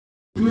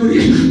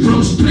Glory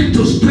from strength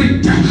to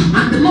strength.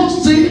 And the Lord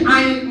say,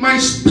 my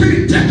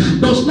spirit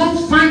does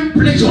not find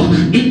pleasure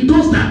in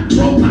those that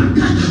draw back.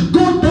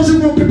 God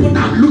doesn't want people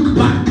that look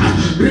back.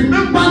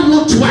 Remember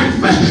Lot's wife,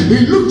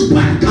 he looked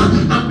back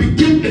and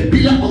became a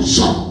pillar of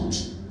salt.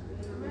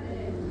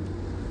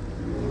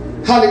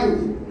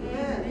 Hallelujah.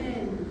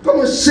 Come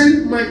and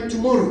say my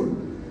tomorrow.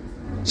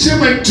 Say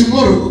my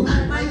tomorrow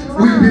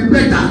will be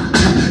better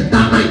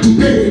than my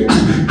today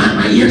and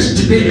my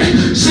yesterday.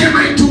 Say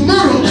my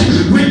tomorrow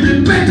will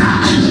be better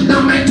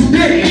than my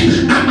today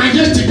and my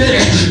yesterday.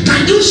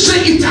 Can you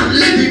say it and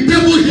let the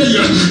devil hear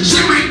you?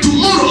 Say my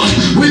tomorrow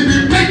will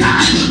be better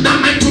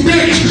than my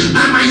today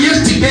and my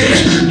yesterday.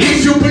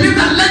 If you believe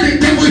that, let the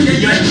devil hear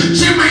you.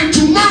 Say my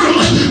tomorrow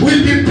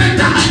will be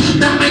better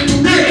than my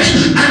today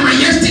and my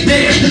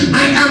yesterday.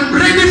 I am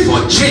ready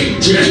for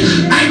change.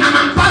 I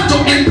am about to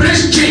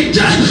embrace change.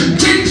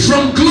 Change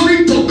from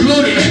glory to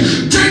glory.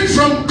 Change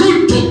from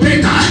good to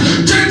better.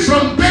 Change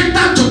from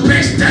better to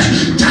best.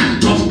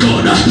 Child of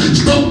God,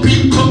 stop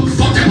being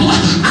comfortable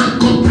and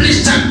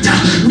complacent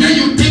where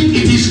you think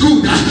it is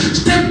good.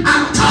 Step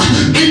out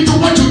into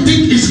what you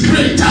think is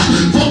great.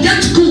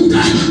 Forget good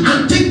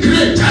and think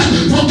great.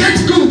 Forget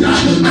good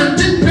and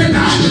think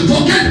better.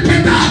 Forget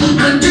better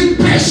and think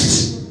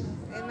best.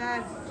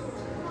 Amen.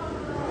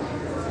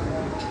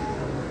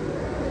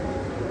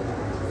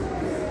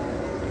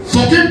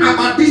 Forget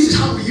about this is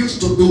how we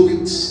used to do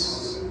it.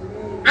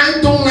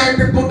 I don't like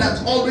people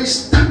that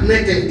always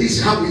stagnated. This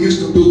is how we used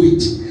to do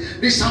it.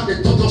 This is how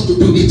they taught us to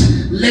do it.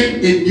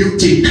 Learn a new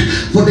thing.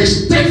 For the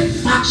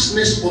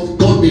steadfastness of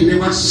God, they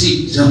never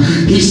cease.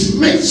 His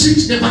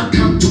message never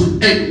come to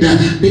an end.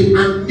 They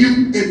are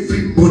new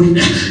every morning.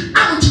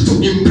 Out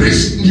to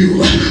embrace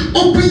new.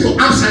 Open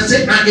your arms and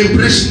say, I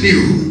embrace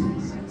new.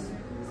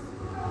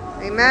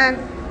 Amen.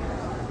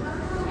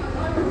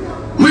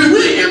 When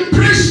we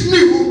embrace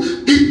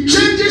new, it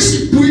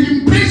changes. We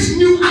embrace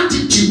new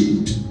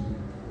attitude.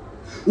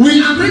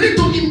 We are ready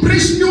to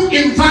embrace new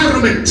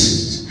environment.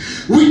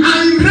 We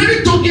are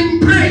ready to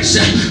embrace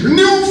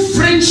new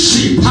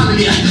friendship.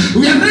 Hallelujah.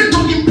 We are ready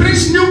to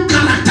embrace new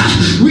character.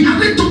 We are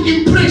ready to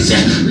embrace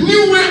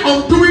new way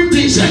of doing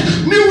things,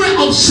 new way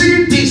of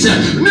seeing things,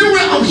 new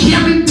way of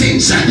hearing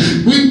things.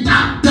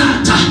 Without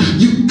that,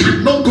 you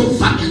cannot go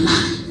far in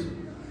life.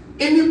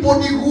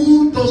 Anybody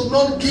who does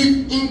not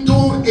give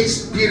into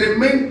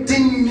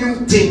experimenting new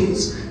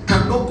things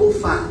cannot go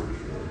far.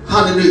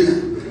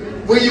 Hallelujah.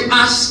 When you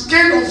are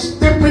scared of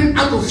stepping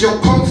out of your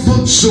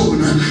comfort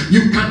zone,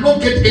 you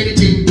cannot get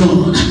anything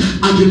done.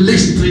 Are you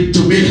listening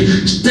to me?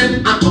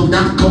 Step out of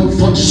that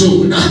comfort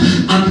zone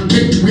and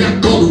get where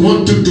God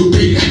wants you to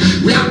be.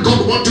 Where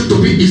God wants you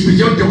to be is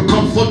beyond your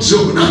comfort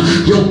zone.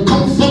 Your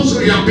comfort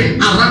zone, you have been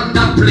around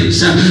that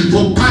place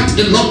for quite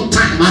a long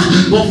time.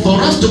 But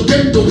for us to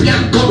get to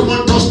where God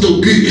wants us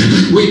to be,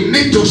 we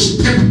need to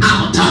step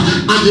out.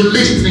 Are you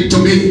listening to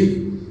me?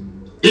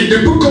 In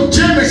the book of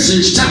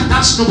Genesis, chapter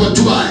number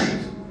 12.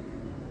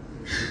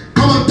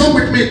 Come on, talk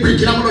with me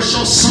quickly. I'm going to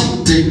show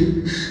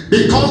something.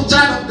 Because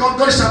child of God,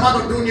 God is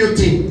about to do new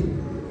thing.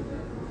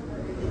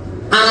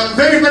 And I'm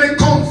very, very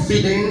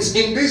confident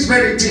in this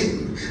very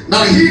thing.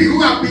 That he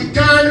who has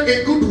begun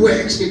a good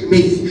works in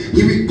me,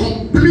 he will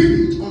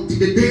complete it until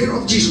the day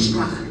of Jesus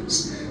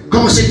Christ.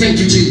 Come and say thank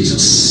you,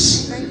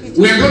 Jesus. Thank you, Jesus.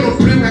 We are going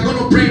to pray. We are going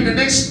to pray in the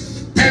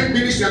next 10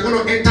 minutes. We are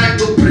going to enter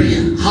into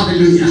prayer.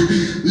 Hallelujah.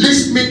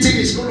 This meeting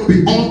is going to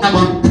be all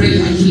about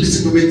prayer. You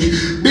listen to me.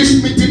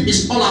 This meeting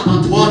is all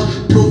about what?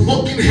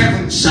 Provoking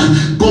heavens,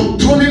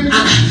 controlling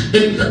and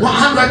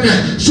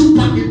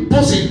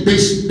superimposing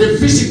the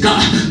physical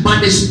by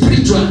the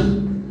spiritual.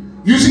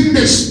 Using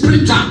the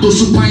spiritual to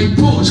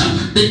superimpose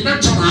the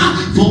natural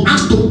for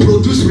us to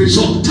produce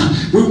result.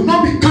 We will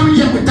not be coming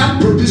here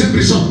without producing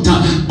result.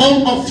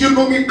 All of you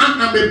know me,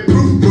 I am a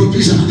proof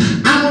producer.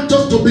 I want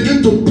us to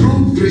begin to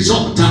prove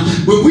result.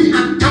 When we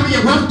are coming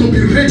here, we have to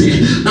be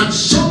ready that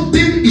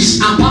something is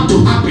about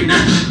to happen.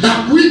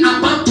 That we are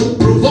about to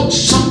provoke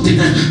something.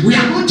 We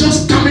are not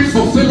just coming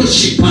for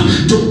fellowship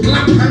to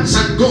clap hands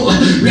and go.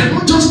 We are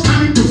not just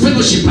coming to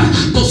fellowship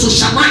to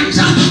socialize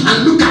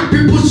and look at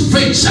people's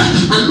face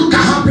and look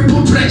at how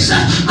people dress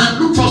and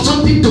look for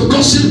something to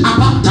gossip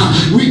about.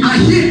 We are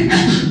here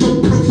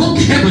to provoke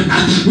heaven.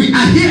 We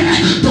are here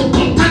to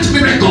contact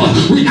miracle.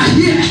 We are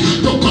here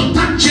to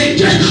contact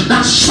change.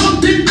 That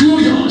something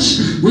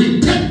glorious will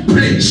take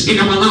place in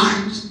our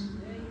lives.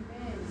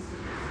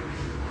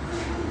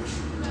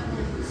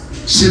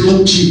 Say,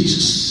 Lord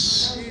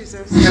Jesus,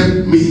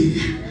 help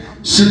me.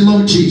 Say,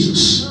 Lord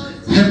Jesus,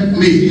 help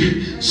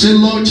me. Say,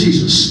 Lord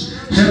Jesus,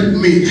 help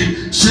me.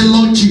 Say,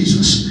 Lord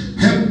Jesus,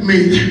 help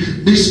me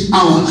this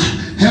hour.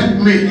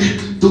 Help me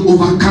to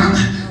overcome.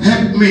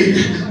 Help me,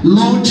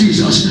 Lord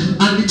Jesus.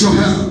 I need your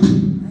help.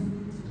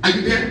 Are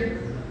you there?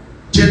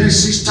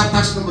 Genesis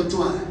chapter number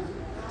 12.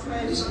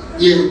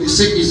 Yeah, they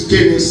say it's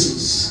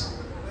Genesis.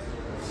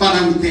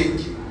 Father, we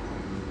thank you.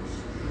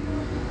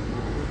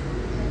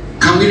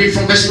 Can we read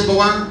from verse number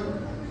 1?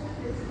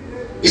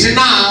 He said,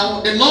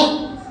 now the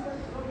Lord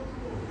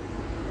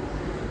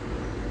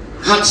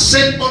had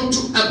said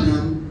unto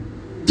Abraham,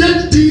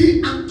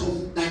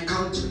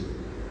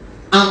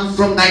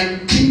 from thy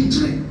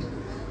kindred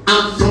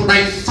and from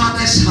thy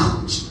father's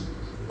house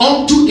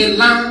unto a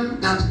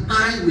land that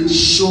I will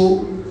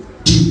show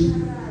thee.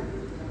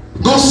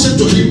 God said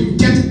to him,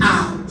 get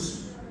out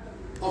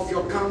of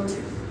your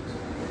country,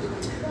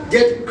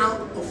 get out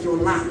of your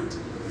land,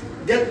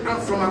 get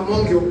out from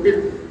among your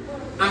people.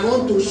 I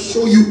want to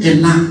show you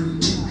a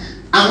land.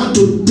 I want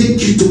to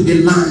take you to a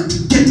land.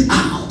 Get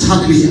out.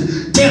 Hallelujah.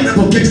 Tell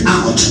them, get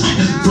out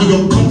from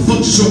your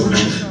comfort zone.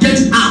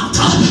 Get out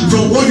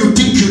from what you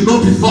think you know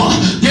before.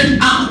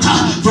 Get out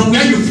from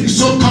where you feel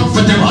so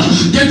comfortable.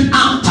 Get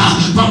out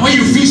from where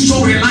you feel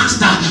so relaxed.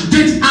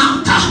 Get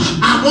out.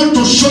 I want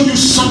to show you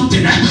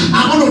something.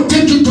 I want to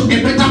take you to a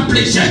better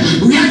place.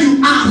 Where you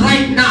are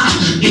right now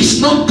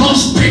is not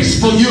God's space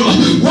for you.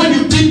 What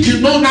you think you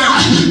know now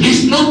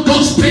is not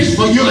God's space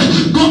for you.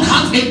 God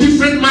has a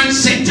different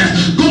mindset.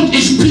 God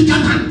is bigger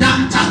than that.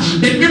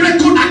 The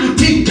miracle that you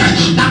think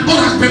that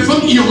God has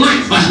performed in your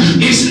life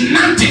is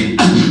nothing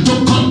to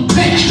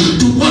compare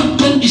to what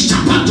God is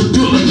about to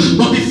do.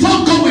 But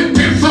before God will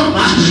perform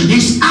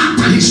his act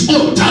and his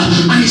order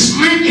and his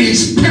mind and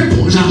his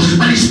purpose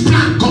and his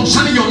plan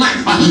concerning your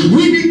life,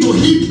 we need to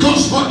heed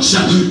God's voice.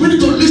 We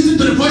need to listen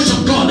to the voice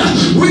of God.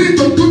 We need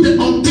to do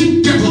the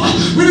unthinkable.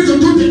 We need to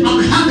do the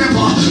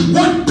unheardable.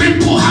 What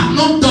people have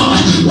not done.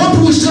 What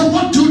people say,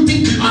 what do you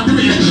think you are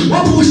doing?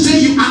 What people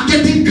say, you are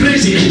getting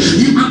crazy,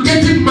 you are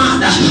getting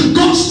mad.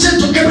 God said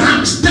to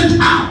Abraham, step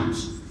out.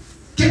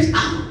 Get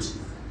out.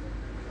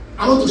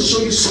 I want to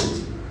show you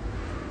something.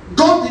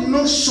 God did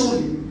not show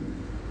him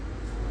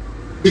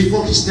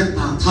before he stepped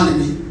out.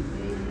 Hallelujah.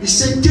 He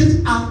said,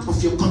 get out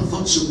of your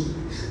comfort zone.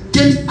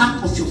 Get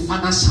out of your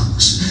father's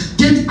house.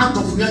 Get out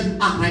of where you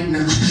are right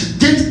now.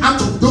 Get out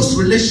of those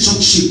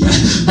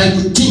relationships that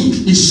you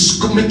think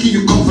is making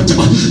you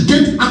comfortable.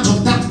 Get out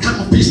of that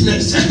kind of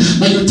business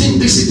that you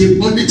think this is the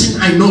only thing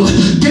I know.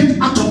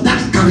 Get out of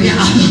that career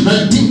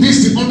that you think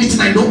this is the only thing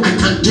I know I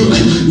can do.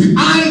 Your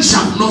eyes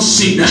have not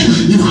seen.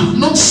 You have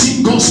not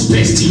seen God's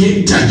best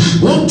yet.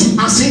 What you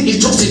are saying is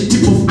just a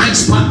tip of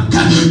iceberg.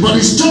 But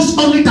it's just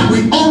only that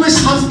we always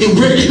have a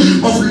way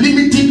of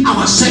limiting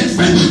ourselves.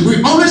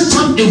 We always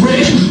have a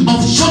way of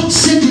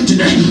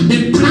short-circuiting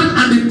the plan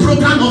and the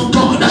program of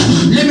God.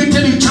 Let me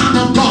tell you, child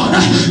of God,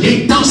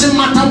 it doesn't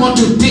matter what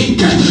you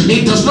think.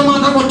 It does not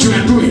matter what you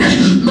are doing.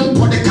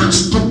 Nobody can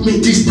stop me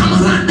this time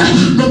around.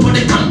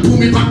 Nobody can pull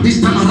me back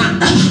this time around.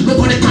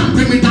 Nobody can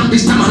bring me down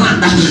this time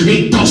around.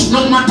 It does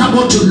not matter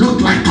what you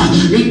look like.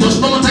 It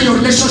does not matter your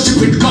relationship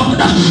with God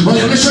or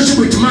your relationship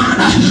with man.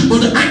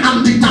 But I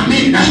am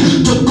determined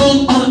to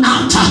go all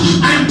out.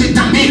 I am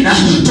determined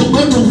to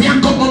go to where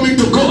God wants me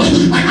to go.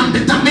 I am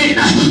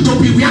determined to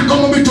be where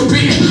God wants me to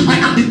be.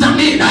 I am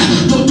determined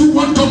to do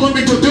what God wants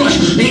me to do.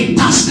 It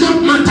does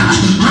not matter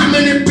how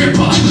many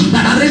people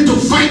that are ready to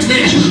fight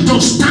me to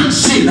stand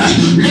still.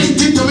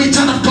 Listen to me,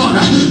 child of God.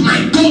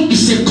 My God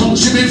is a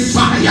consuming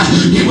fire.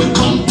 He will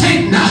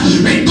contend.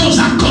 And those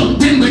that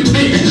contend with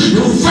me, he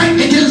will fight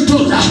against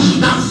those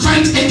that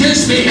fight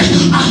against me.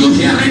 Are you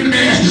hearing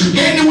me?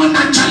 Anyone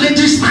that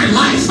challenges my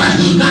life,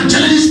 that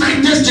challenges my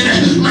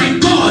destiny, my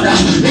God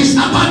is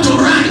about to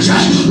rise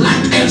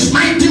like a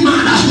mighty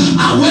man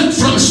awake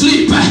from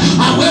sleep,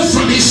 awake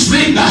from his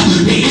sleep.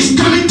 He is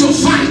coming to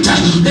fight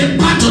the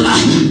battle.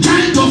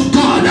 Child of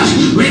God,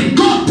 when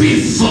God be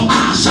for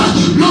us,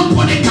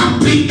 nobody can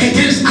be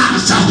against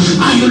us.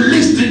 Are you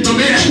listening to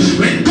me?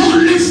 When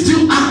God lifts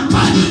you up,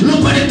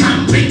 nobody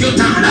can bring you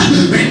down.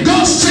 When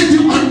God sends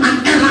you on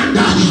an errand,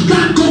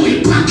 God go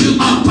will back you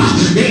up.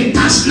 It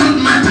does not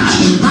matter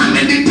how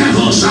many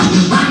devils,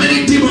 how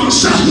many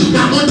demons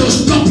that want to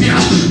stop you.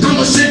 Come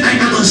on, say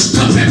I am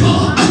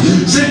unstoppable.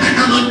 Say I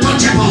am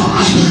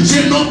untouchable.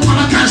 Say no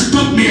power can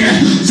stop me.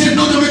 Say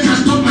no one can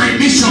stop my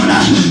mission,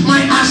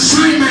 my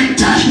assignment.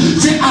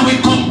 Say I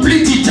will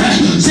complete it.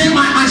 Say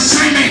my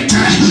assignment,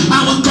 I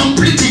will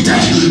complete it.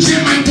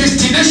 Say my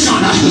destination,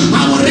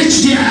 I will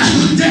reach there.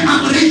 Say I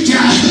will reach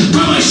there.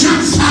 Come on,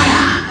 shout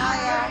fire.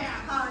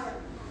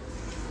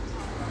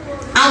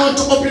 I want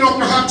to open up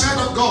your heart,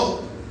 child of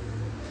God.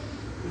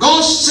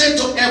 God said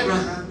to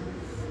Abraham,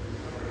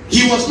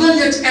 he was not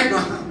yet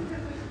Abraham,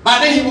 but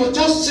then he was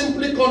just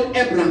simply called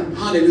Abraham.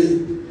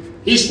 Hallelujah.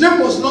 His name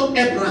was not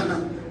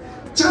Abraham.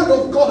 Child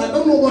of God, I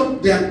don't know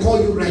what they are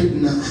calling you right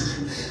now.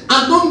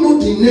 I don't know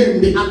the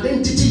name, the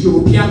identity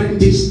you're bearing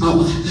this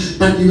hour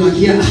that you are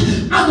here.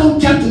 I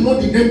don't care to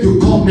know the name you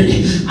call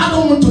me. I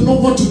don't want to know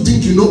what you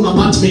think you know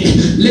about me.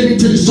 Let me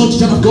tell you something,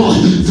 child of God.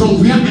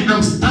 From where I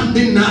am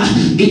standing now,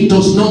 it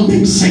does not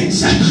make sense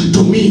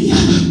to me.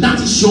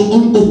 That is your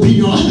own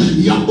opinion.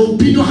 Your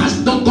opinion has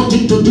not got to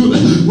do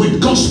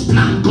with God's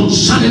plan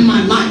concerning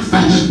my life.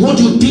 What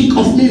you think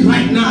of me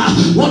right now,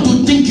 what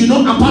you think you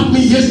know about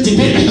me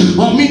yesterday,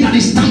 or me that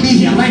is standing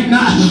here right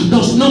now,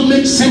 does not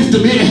make sense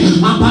to me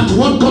about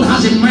what God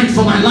has in mind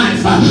for my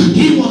life.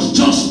 He was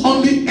just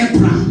only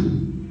Abraham.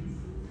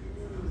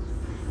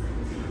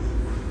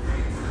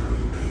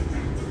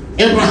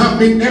 Abraham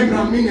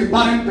means a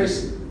barren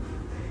person.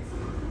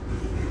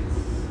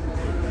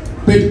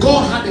 But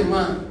God had a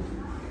man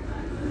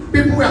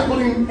People were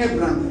calling him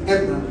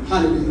Abraham,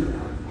 hallelujah,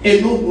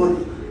 a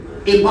nobody,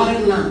 a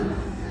barren land.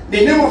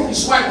 The name of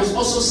his wife was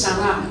also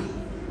Sarai,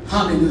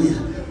 hallelujah.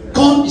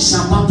 God is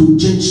about to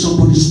change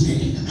somebody's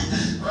name.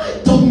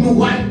 I don't know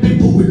why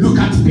people will look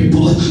at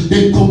people,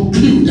 they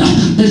conclude,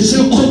 they say,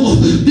 oh,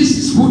 this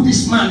is who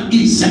this man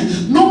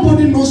is.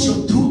 Nobody knows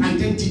your true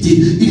identity.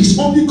 It is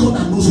only God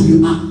that knows who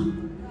you are.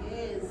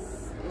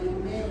 Yes.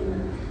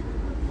 Amen.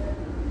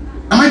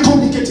 Am I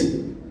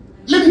communicating?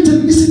 Let me tell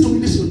you, listen to me,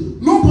 listen.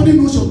 Nobody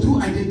knows your true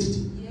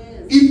identity.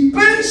 Yes. It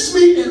pains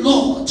me a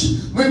lot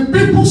when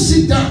people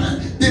sit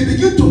down, they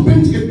begin to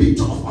paint a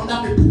picture of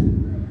other people.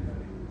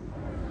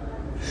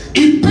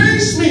 It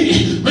pains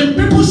me when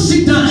people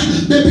sit down,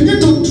 they begin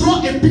to draw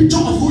a picture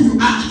of who you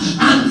are.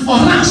 And for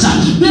us,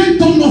 they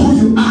don't know who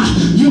you are.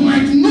 You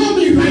might know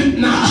me right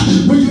now,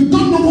 but you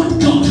don't know what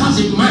God has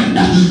in mind.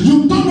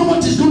 You don't know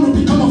what is going to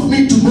become of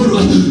me tomorrow.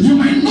 You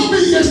might know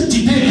me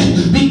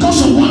yesterday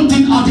because of one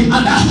thing or the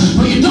other,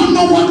 but you don't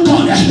know what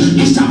God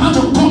is about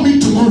to call me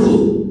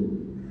tomorrow.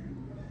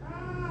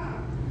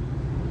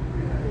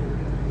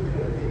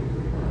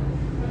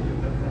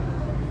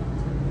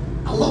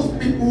 I love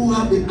people who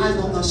have the eyes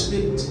of the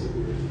spirit.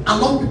 I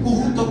love people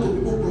who talk to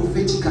people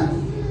prophetically.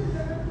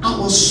 I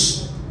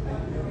was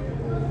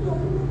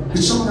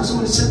with someone that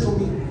somebody said to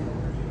me,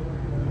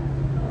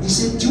 he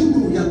said, do you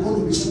know you are going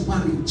to be super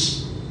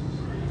rich?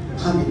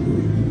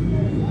 Hallelujah.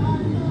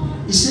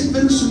 He said,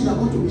 very soon you are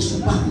going to be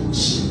super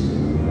rich.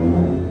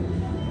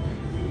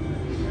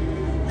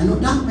 I know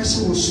that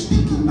person was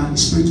speaking by the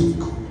Spirit of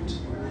God.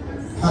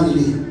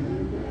 Hallelujah.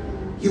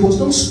 He was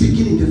not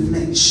speaking in the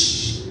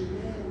flesh.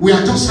 We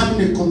are just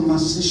having a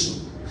conversation.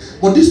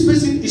 But this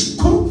person is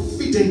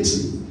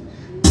confidently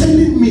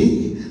telling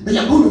me that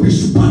you're going to be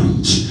super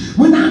rich.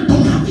 When I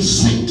don't have a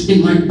cent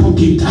in my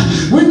pocket,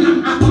 when I'm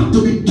about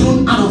to be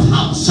thrown out of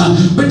house,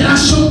 but there are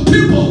some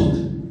people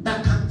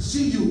that can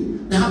see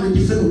you, they have a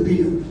different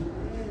opinion.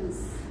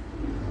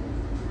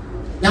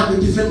 They have a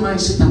different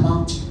mindset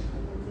about you.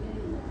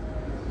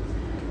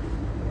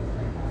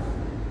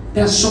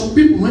 There are some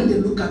people, when they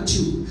look at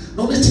you,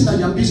 don't they think that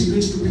you are busy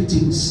doing stupid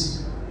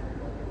things.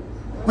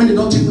 When they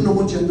don't even know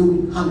what you are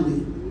doing,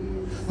 hallelujah.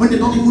 When they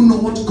don't even know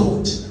what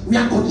God,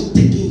 where God is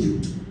taking you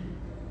to.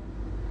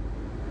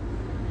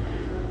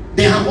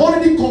 They have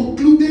already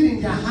concluded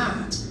in their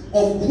heart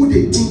of who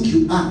they think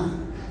you are.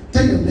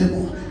 Tell your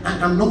neighbor, I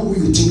am not who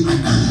you think I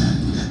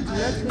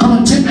am. Come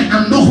on, tell me,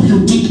 I am not who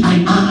you think I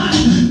am.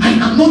 I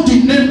am not the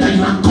name that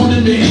you are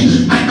calling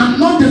me. I am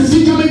not the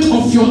figment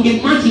of your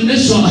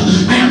imagination.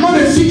 I am not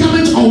a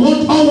figment of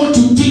what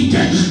you think.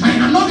 I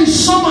am not the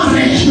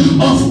summary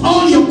of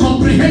all your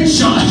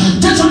comprehension.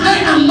 That's why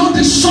I am not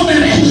the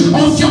summary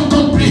of your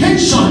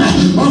comprehension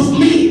of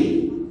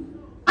me.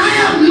 I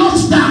am not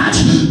that.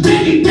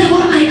 Tell the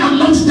devil I am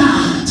not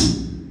that.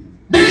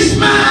 This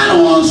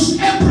man was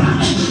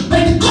Abraham,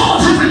 but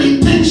God has an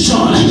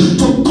intention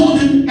to call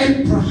him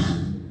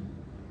Abraham,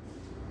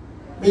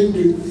 being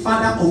the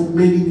father of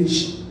many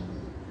nations.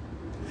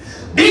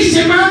 This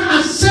man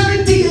at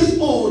 70 years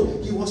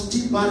old, he was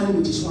still barren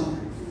with his wife.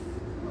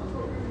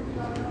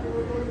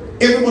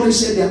 Everybody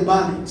said they are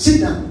barren.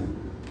 Sit down.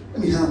 Let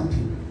me help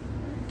you.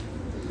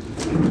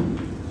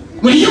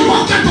 When you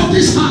walk out of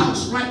this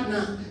house right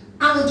now,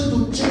 I want you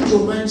to change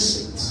your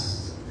mindset.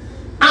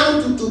 I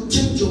want you to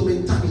change your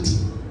mentality.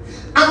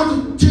 I want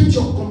you to change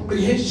your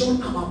comprehension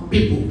about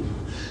people.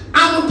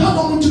 I don't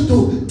want you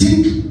to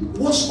think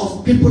worse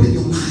of people in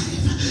your life.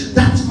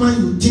 That man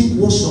you think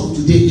worse of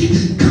today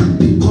can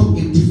become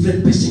a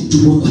different person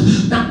tomorrow.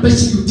 That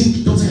person you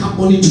think doesn't have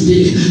money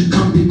today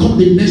can become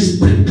the next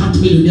breakout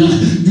millionaire.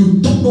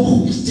 You don't know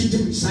who is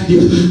sitting beside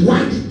you.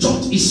 Why the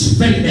church is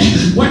failing?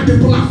 Why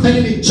people are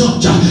failing in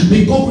church?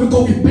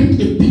 Because we paint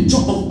a picture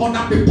of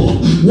other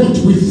people, what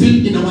we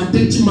feel in our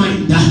dirty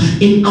mind,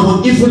 in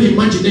our evil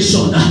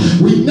imagination.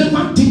 We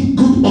never think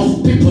good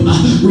of people.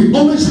 We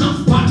always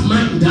have bad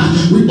mind.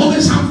 We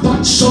always have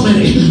bad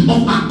summary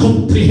of our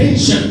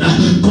comprehension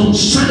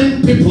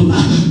concerning people.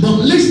 But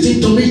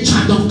listen to me,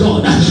 child of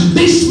God.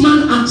 This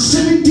man at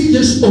 70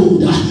 years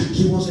old,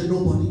 he was a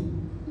nobody.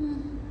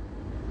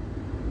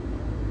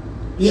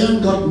 He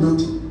ain't got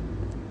nothing.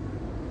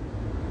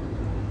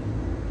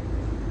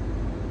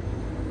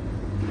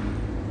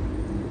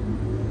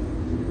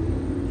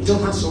 He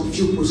don't have some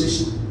few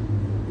possessions,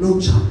 no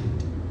child.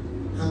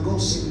 And God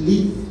said,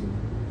 leave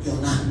your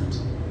land.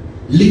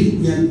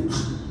 Live where you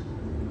are.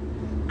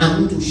 I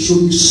want to show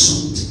you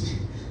something.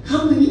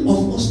 How many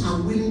of us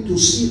are willing to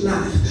see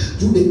life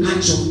through the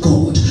eyes of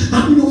God?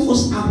 How many of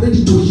us are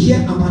ready to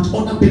hear about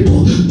other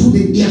people through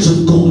the ears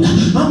of God?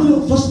 How many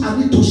of us are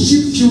ready to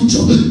see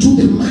future through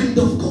the mind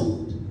of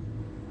God?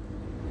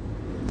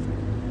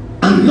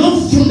 And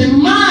not from the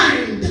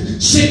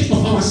mindset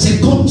of our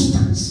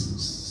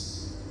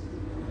circumstances.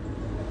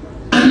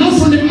 And not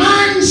from the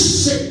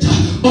mindset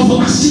of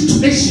our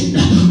situation,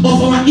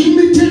 of our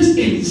immediate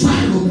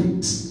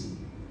environment.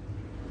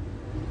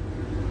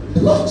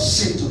 The Lord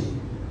said to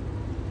him,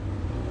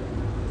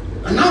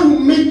 and I will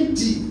make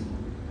thee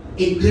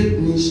a great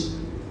nation,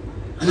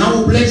 and I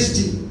will bless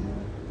thee,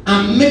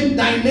 and make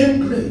thy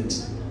name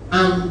great,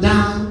 and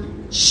thou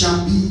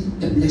shalt be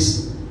a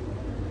blessing.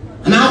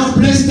 And I will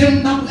bless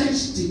them that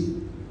bless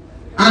thee,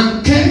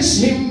 and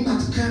curse him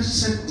that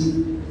curseth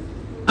thee.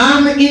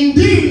 And in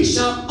thee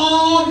shall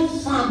all the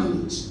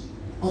families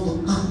of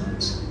the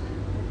earth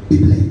be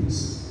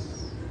blessed.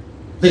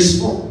 Verse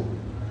 4.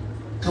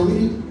 Can we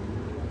read?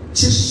 It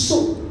says,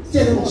 so,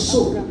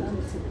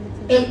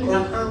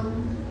 Abraham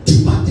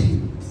departed.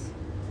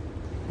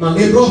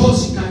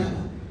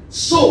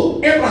 So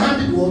Abraham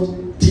did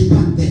what?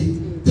 Departed.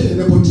 Tell your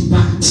neighbor,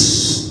 depart.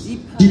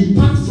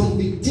 Depart from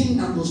the thing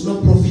that does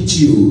not profit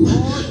you.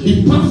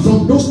 Depart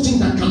from those things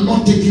that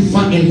cannot take you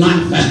far in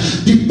life.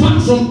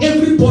 Depart from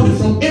everybody,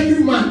 from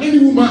every man, any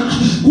woman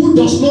who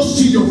does not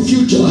see your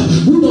future,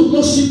 who does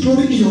not see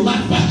glory in your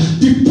life.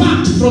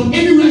 Depart from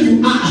anywhere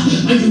you are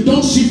and you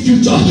don't see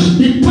future.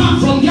 Depart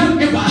from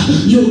wherever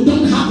you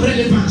don't have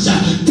relevance.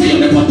 Tell your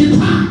neighbor,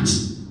 depart.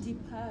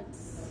 Depart.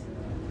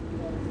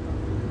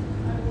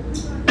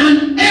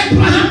 And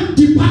Abraham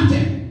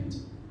departed.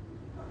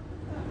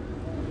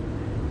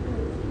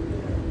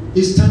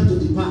 It's time to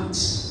depart.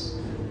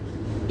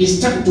 It's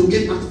time to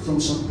get out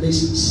from some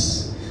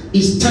places.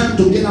 It's time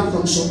to get out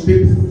from some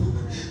people.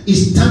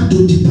 It's time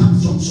to depart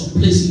from some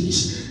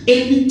places.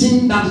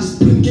 Anything that is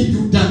bringing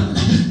you down,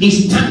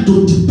 it's time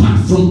to depart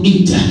from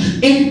it.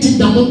 Anything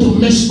that want to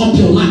mess up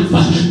your life,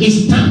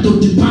 it's time to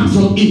depart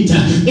from it.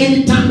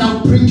 Anytime that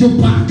will bring you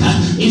back,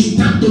 it's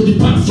time to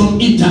depart from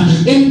it.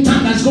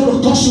 Anytime that's going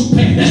to cause you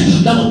pain,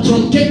 that will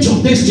truncate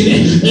your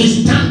destiny,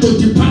 it's time to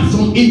depart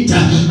from it.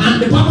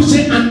 And the Bible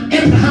says, and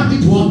Abraham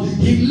did what?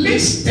 He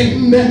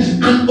listened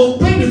and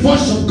obeyed the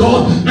voice of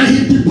God, and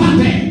he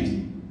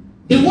departed.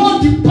 The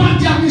word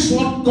departed means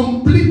what?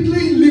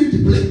 Completely leave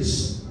the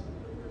place.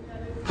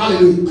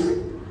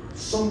 Hallelujah.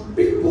 Some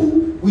people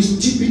will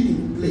still be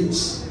in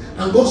place,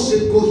 and God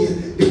said, go here.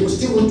 They will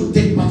still want to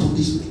take part of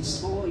this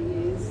place. Oh,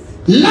 yes.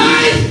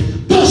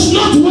 Life does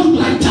not work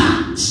like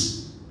that.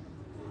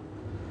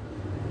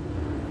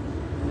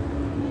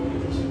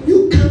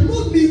 You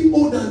cannot live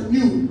old and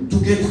new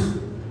together.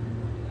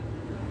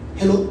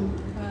 Hello?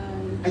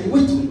 Are you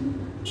with me?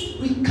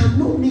 We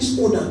cannot mix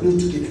old and new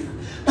together.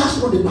 That's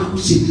what the Bible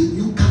says.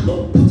 You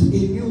cannot put a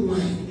new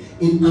wine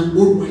in an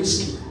old wine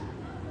skin.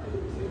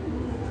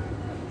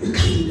 You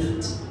can't do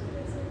that.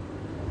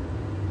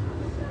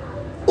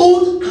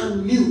 Old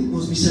and new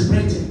must be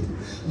separated.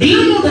 Do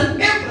you know that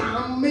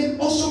Abraham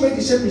also made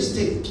the same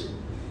mistake?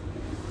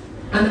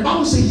 And the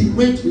Bible says he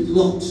went with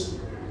Lot.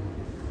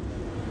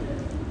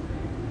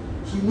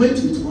 He went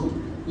with what?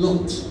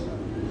 Lot.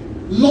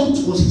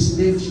 Lot was his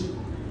nephew.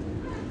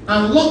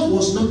 And Lot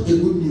was not a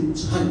good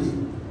news.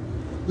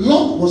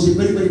 Lot was a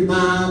very, very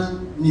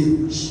bad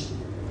news.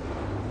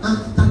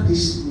 After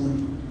this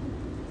morning,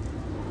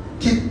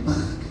 get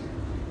back.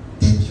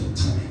 Take your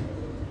time.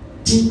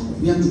 Think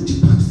of where to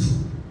depart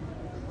from.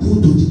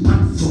 Who to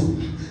depart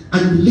from.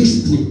 And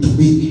listening to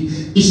me.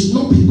 It's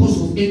not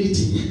because of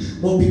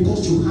anything, but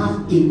because you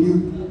have a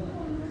new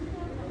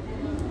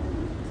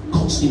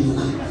cause in your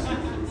life.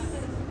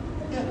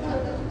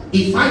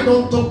 If I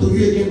don't talk to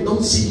you again,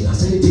 don't see it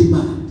as anything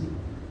bad.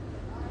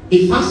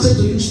 If I say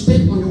to you,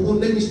 stay on your own,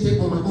 let me stay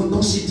on my own,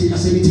 don't see it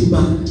as anything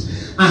bad.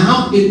 I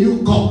have a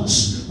new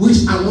cause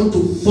which I want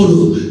to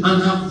follow,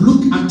 and I've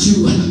looked at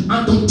you.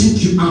 I don't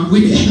think you are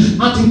willing.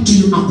 I think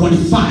you are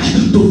qualified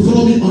to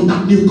follow me on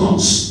that new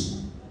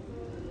cause.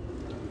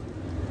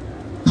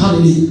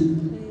 Hallelujah.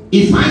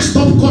 If I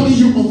stop calling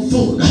you on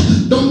phone,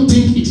 don't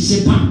think it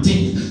is a bad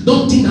thing.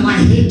 Don't think that I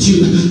hate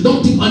you.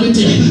 Don't think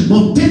anything.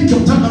 But take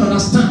your time and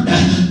understand.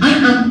 I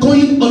am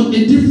going on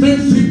a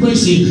different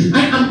frequency.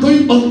 I am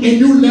going on a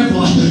new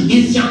level.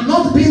 If you are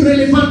not being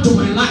relevant to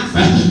my life,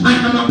 I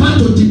am about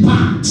to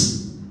depart.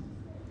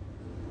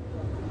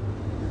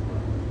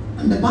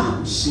 And the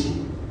Bible says,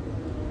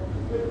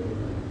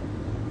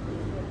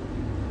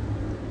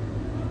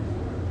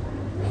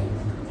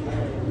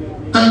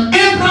 and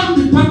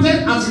Abraham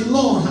departed as the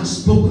Lord had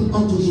spoken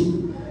unto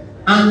him,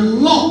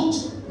 and Lot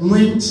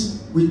went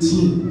with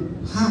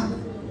him. How?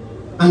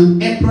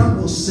 And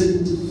Abraham was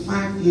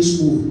 75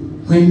 years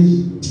old when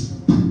he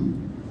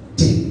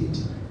departed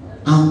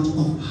out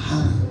of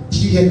Haran. Did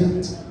you hear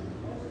that?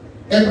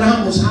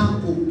 Abraham was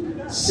how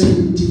old?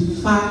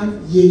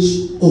 75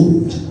 years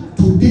old.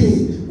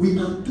 Today we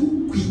are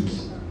too quick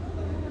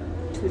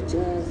To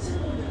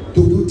judge.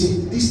 to do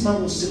things. This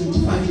man was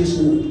 75 years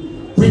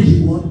old when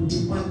he was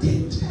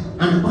departed.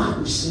 And the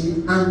Bible says,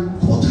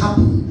 and what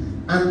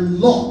happened? And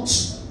Lot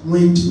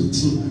went with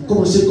him. Come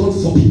on, say, God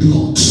forbid,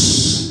 Lord.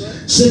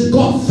 Say,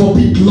 God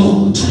forbid,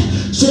 Lord.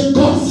 Say,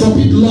 God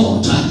forbid,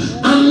 Lord.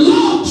 And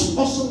Lot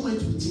also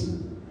went with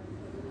him.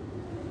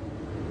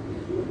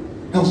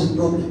 That was a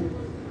problem.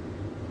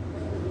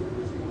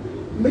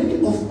 Many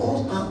of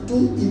us are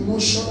too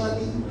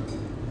emotionally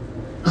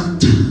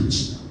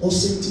attached or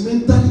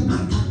sentimentally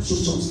attached to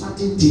some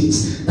certain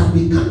things that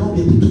we cannot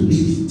be able to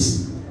leave it.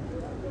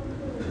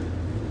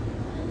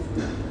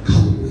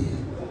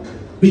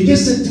 We get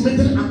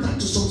sentimentally attached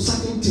to some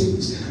certain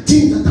things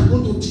that are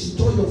going to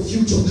destroy your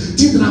future,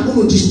 things that are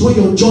going to destroy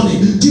your journey,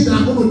 things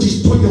that are going to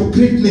destroy your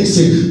greatness.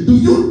 Do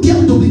you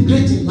dare to be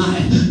great in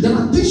life? There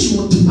are things you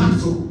want to depart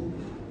from.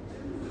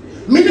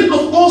 Many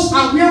of us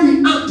are where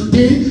we are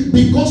today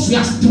because we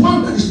are the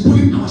one that is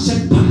pulling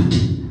ourselves back.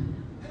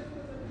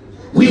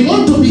 We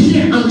want to be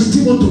here and we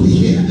still want to be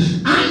here.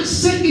 I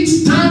say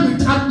it's time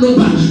without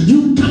number.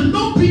 You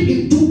cannot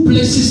be in two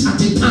places at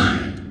a time.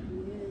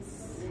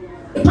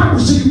 The Bible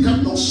says you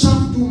cannot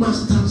serve two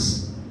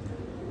masters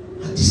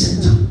at the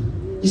same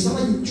time. It's not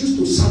like you choose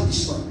to serve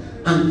this one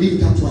and leave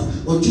that one,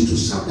 or choose to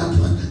serve that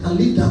one and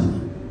leave that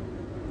one.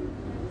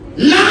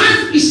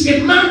 Life is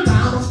a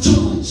matter of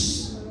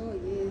choice.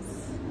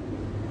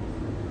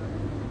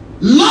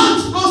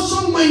 Lot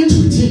also went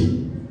with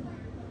him.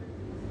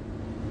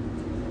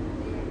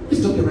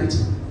 Lift up your right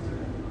hand.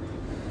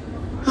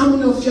 How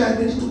many of you are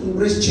ready to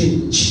embrace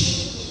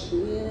change?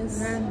 Yes.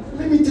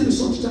 Let me tell you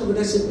something. When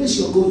I say place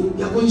you're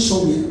going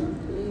somewhere.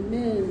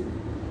 Amen.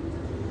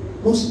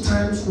 Most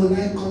times when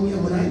I come here,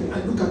 when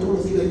I look at all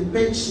of you, it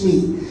pains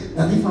me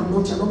that if I'm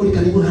not here, nobody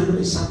can even handle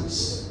the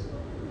service.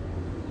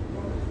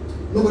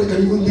 Nobody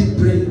can even lead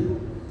prayer.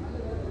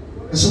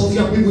 And some of you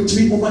have been with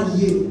me over the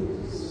years.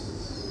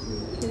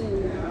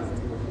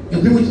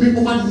 You've been with me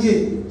over the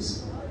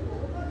years.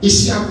 You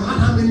see, I've had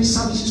how many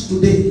services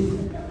today?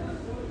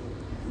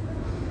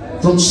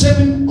 From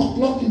 7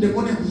 o'clock in the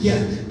morning I'm here.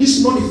 This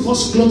is not the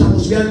first cloth I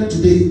was wearing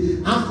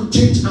today. I have to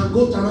change and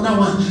go to another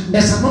one.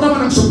 There's another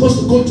one I'm supposed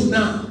to go to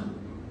now.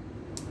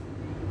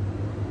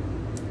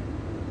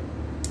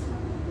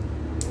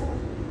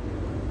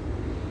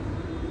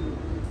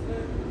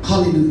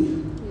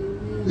 Hallelujah.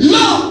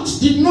 Lot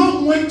did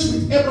not went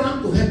with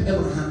Abraham to help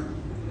Abraham.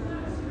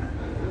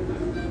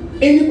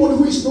 Anybody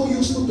who is not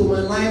useful to my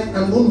life,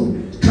 I'm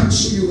going to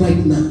cancel you right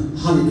now.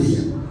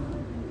 Hallelujah.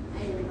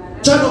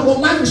 Child of God,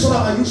 life is all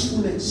about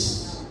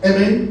usefulness.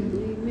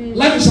 Amen. Amen.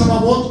 Life is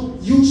about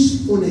what?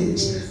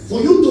 Usefulness. Yes.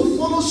 For you to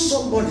follow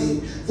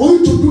somebody, for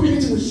you to do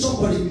anything with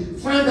somebody,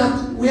 find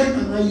out where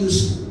am I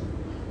useful?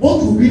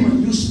 What will be my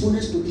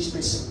usefulness to this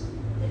person?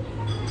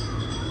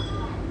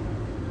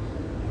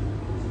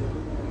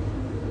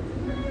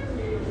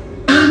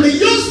 And the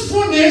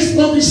usefulness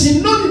must be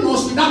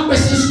synonymous with that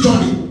person's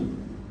journey.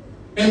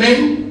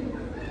 Amen.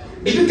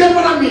 If you get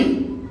what I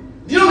mean,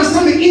 do you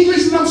understand the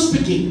English that I'm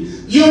speaking?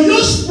 Your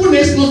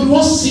usefulness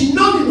must be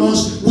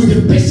synonymous with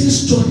the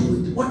person's journey,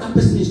 with what that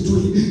person is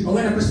doing and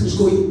where that person is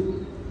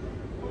going.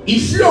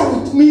 If you are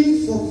with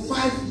me for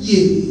 5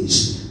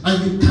 years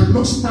and you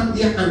cannot stand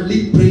there and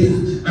lead prayer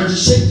and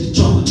shake the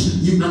church,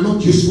 you are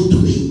not useful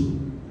to me.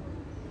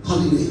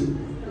 Hallelujah.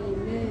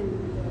 Amen.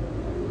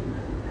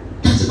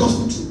 That's the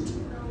gospel truth.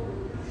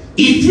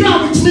 If you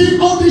are with me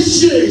all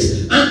these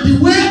years and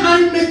the way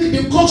I make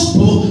the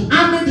gospel,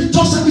 I make the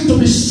church service to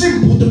be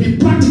simple, to be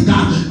practical,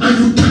 and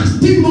you can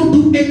still not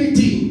do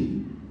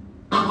anything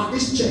about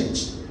this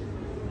church,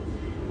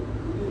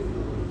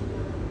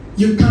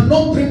 you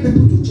cannot bring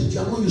people to church. You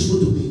are not useful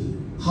to me.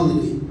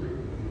 Hallelujah.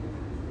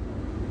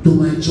 To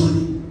my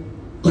journey.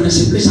 Because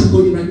there's a place I'm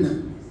going right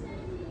now.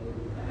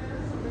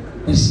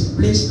 There's a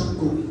place I'm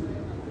going.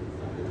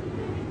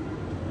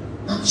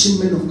 I've seen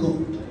men of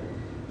God.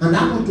 And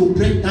I want to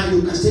break that.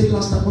 You can say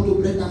last time I want to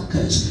break that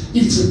curse.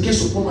 If it's a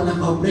curse upon my life,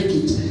 I'll break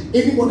it.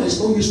 Anyone that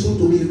is not useful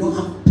to me, you don't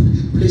have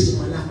a place in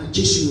my life, I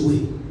chase you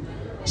away.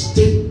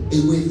 Stay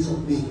away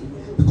from me.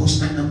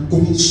 Because I am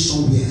going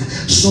somewhere.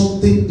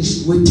 Something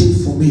is waiting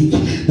for me.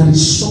 There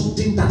is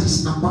something that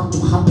is about to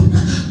happen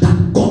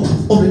that God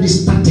has already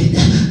started.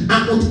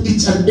 I want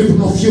each and every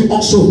of you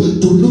also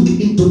to look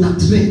into that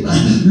dream.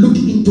 Look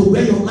into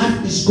where your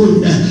life is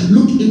going.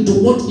 Look into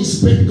what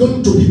is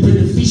going to be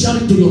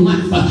beneficial to your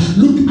life.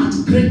 Look at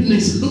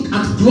greatness. Look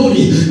at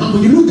glory. And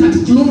when you look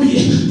at glory,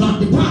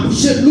 the Bible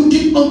said,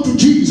 looking unto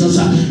Jesus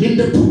in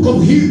the book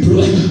of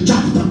Hebrews,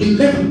 chapter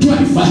 11,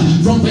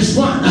 12, from verse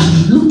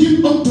 1,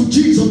 looking unto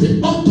Jesus,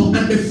 the author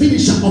and the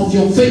finisher of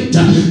your faith,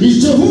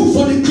 is the who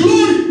for the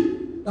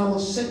glory that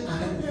was set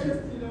ahead of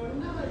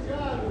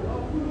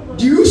you.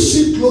 Do you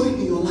see glory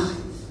in your life?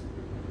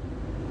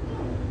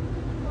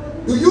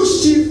 Do you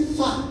see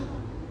fire?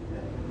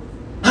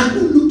 Are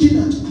you looking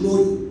at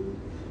glory?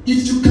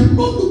 If you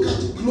cannot look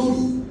at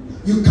glory,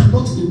 you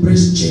cannot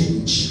embrace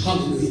change.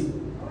 Hallelujah.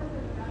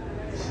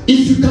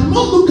 If you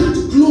cannot look at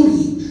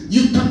glory,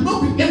 you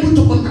cannot be able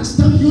to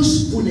understand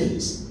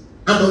usefulness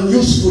and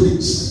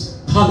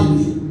unusefulness.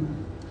 Hallelujah.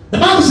 The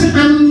Bible says,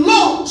 and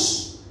Lot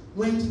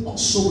went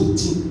also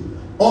with him.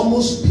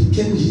 Almost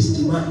became his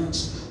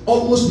demise.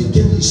 Almost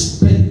became his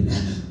pain.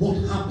 What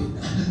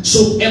happened?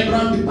 So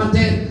Abraham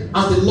departed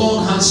as the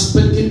Lord has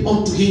spoken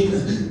unto him,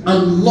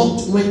 and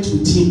Lot went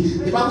with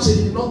him. The Bible said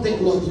he did not take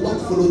Lot.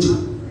 Lot followed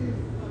him.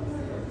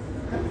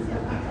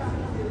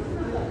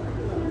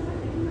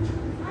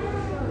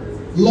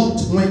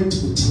 Lot went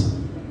with him.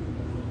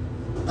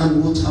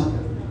 And what happened?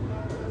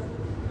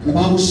 The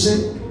Bible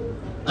said,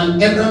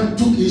 and Abraham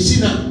took his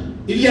sinner.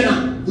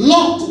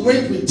 Lot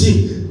went with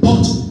him.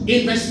 But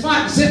in verse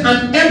 5 it said,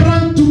 and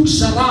Abraham took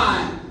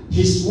Sarai,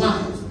 his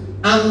wife,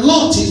 and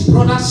Lot, his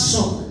brother's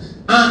son,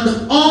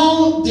 and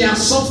all their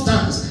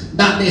substance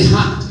that they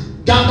had,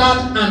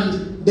 gathered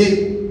and the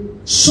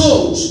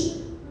souls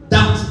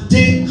that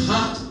they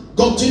had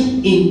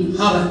gotten in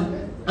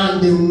Haran,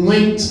 and they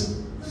went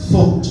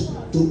forth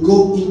to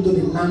go into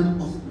the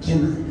land of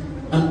Canaan,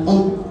 and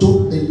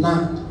unto the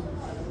land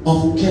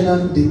of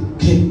Canaan they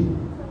came,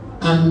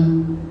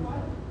 and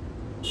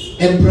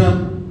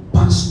Abraham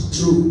passed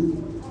through.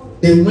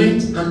 They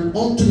went and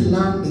unto the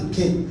land they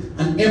came,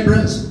 and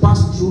Abraham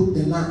passed through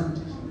the land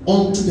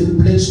unto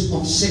the place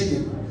of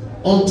Shechem,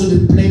 unto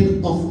the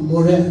plain of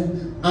Moreh,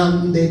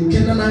 and the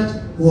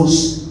Canaanite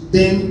was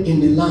then in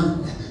the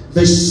land.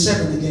 Verse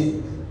 7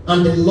 again.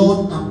 And the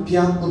Lord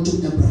appeared unto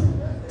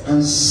Abraham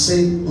and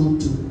said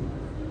unto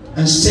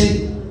thy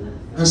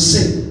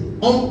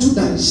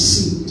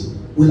seed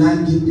will I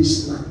give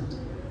this land.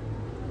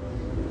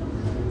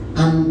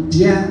 And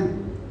there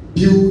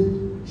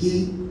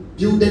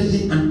builded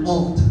he an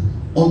altar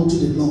unto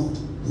the Lord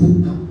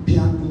who appeared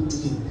unto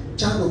him.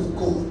 Child of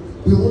God,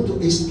 we want to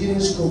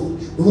experience God.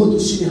 We want to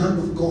see the hand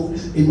of God,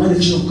 in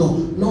management of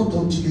God. Not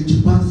until you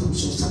depart from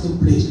some certain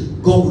place,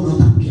 God will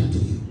not appear to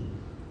you.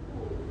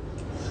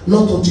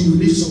 Not until you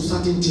leave some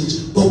certain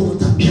things, God will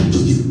not appear to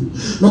you.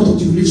 Not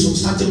until you leave some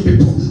certain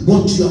people,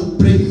 what you are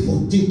praying for,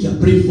 think you are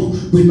praying for,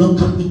 will not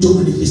come into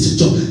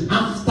manifestation.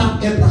 After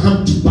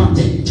Abraham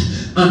departed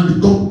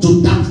and got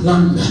to that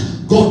land,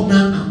 God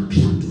now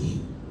appeared to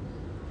him.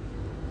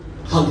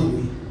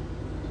 Hallelujah.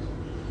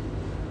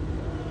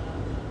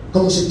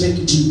 Come on, say, thank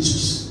you,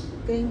 Jesus.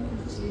 Thank you,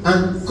 Jesus.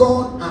 And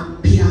God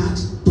appeared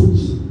to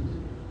him.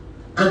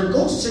 And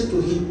God said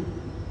to him,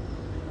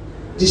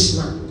 this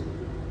land,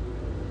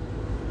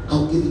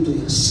 I'll give it to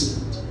your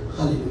seed.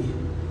 Hallelujah.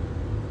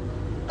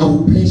 I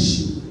will bless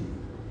you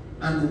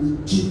and I will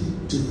give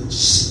it to your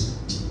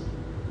seed.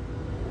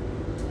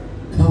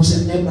 The Bible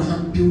said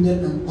Abraham built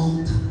an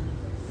altar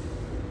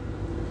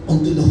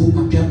unto the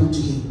who appeared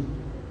unto him.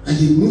 And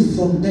he moved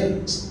from there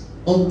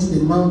unto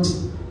the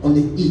mountain on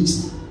the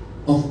east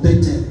of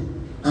Bethel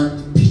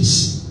and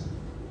pitched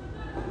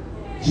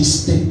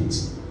his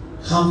tent,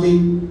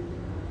 having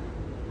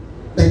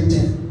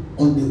Bethel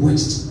on the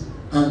west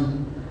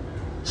and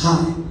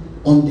Hai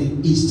on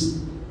the east.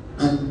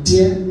 And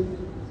there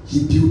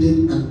he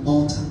builded an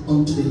altar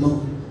unto the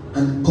Lord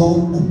and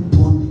called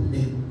upon the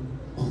name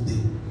of the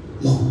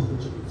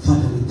Lord.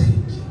 Father, we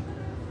thank you.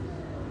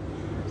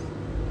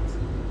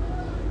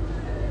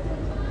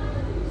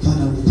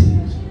 Father, we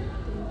thank you.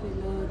 Thank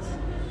you, Lord.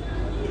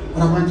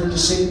 What I wanted to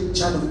say,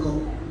 child of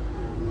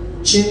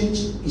God, change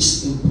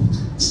is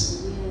important.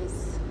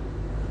 Yes.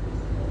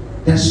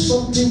 There's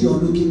something you're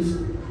looking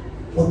for,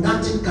 but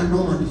that thing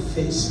cannot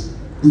manifest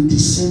with the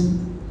same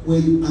way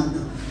you are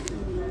now,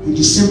 with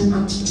the same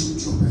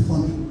attitude you're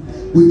performing,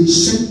 with the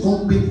same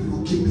company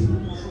you're keeping,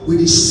 with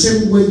the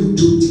same way you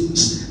do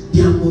things.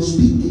 There must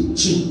be a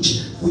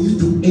change for you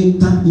to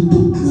enter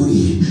into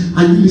glory.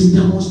 And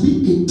there must be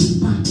a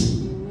departing.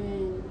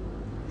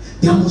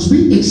 There must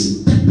be a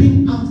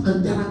stepping out,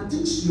 and there are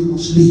things you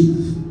must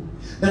leave.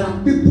 There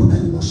are people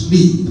that you must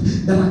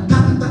leave. There are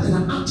character, there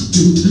are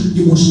attitude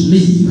you must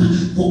leave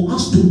for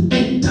us to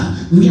enter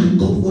where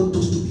God wants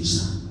us to be,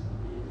 sir.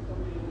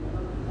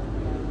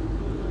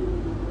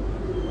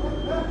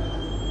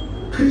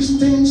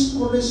 Christians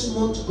always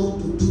want God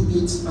to do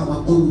it our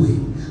own way,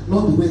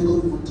 not the way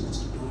God wants us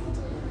to do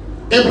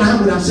it. Abraham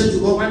would have said to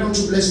God, why don't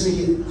you bless me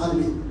here?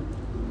 Hallelujah.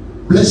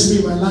 Bless me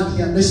in my land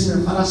here. Bless me in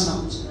my father's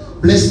house.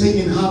 Bless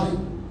me in heaven.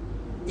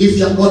 If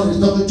your God is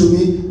talking to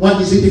me, why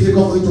is it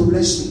difficult for you to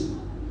bless me?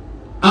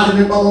 I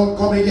remember one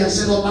comedy I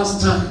said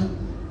last time.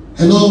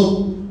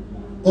 Hello,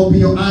 open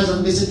your eyes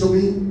and listen to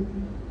me.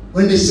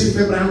 When they saved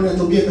Abraham, we had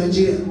to be in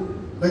Nigeria.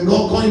 When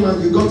God called him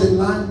and he got in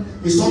line,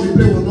 he saw the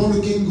place was not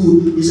looking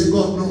good. He said,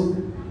 God, no,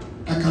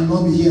 I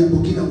cannot be here.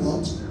 Burkina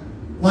what?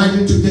 Why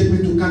didn't you take me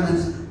to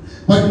Canada?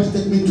 Why didn't you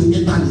take me to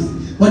Italy?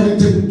 Why didn't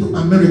you take me to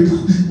America?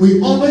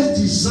 We always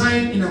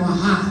design in our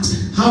heart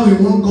how we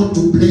want God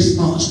to bless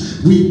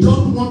us. We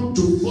don't want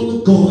to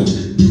follow God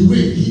the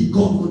way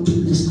God wants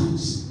to bless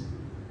us.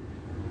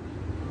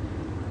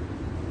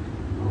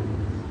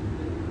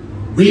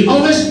 We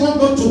always want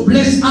God to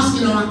bless us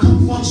in our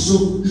comfort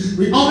zone.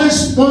 We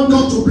always want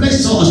God to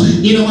bless us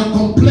in our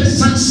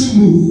complacency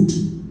mood.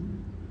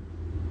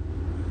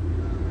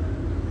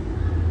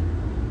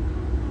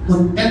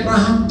 When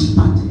Abraham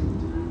departed,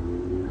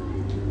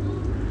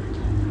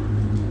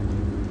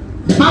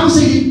 the Bible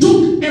says he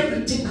took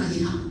everything that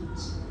he had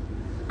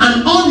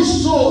and all the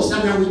souls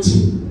that were with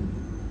him.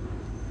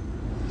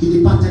 He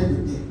departed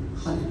with them.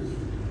 Hallelujah.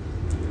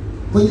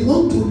 When you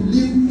want to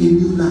live a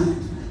new life,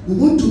 you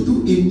want to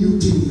do a new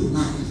thing in your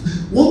life,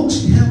 what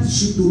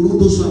helps you to know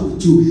those who are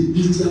with you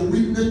is their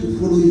willingness to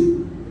follow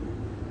you.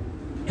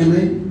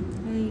 Amen?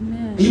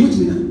 Amen. Are you with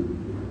me now?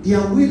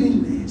 Their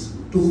willingness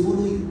to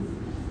follow you.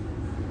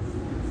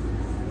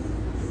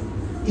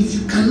 If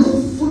you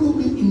cannot follow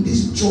me in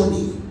this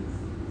journey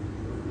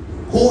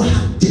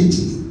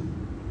wholeheartedly,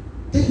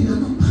 then you are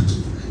not part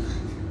of my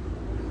life.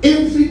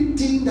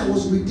 Everything that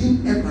was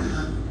within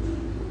Abraham,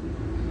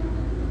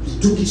 he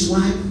took his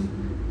wife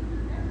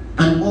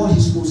and all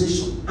his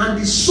possession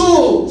and the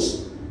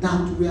souls that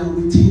were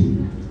with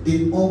him,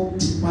 they all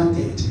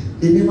departed.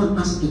 They never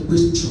asked a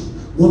question.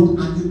 What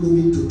are you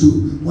going to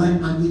do? Why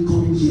are we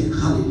coming here?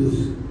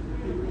 Hallelujah.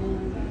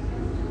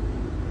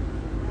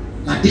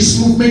 Like this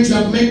movement you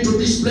have made to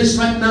this place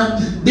right now,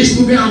 this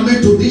movement I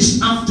made to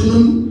this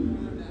afternoon.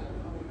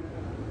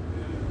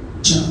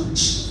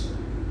 Church,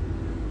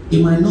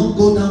 it might not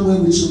go that way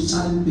with some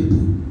silent people.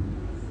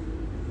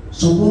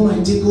 Some people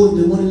might think, oh,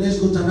 in the morning, let's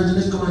go to another,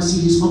 let's come and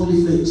see his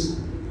ugly face.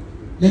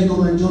 Let's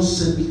come and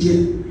just be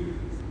there.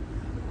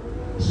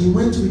 He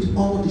went with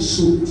all the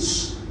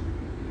souls.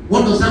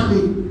 What does that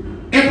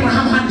mean?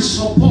 Abraham had the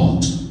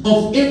support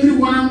of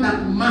everyone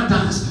that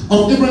matters,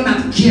 of everyone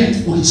that cared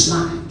for his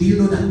life. Do you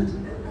know that?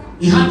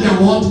 He had their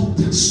what?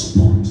 Their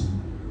support.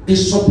 They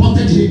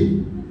supported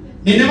him.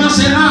 They never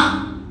said,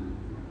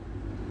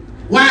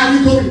 why are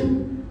we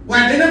going?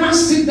 Why? They never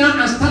sit down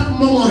and start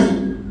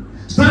murmuring,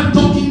 start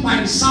talking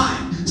by the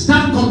side,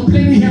 start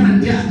complaining here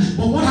and there.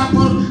 But what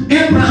happened?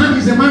 Abraham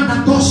is the man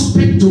that God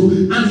spoke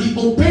to, and he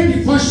obeyed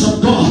the voice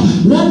of God.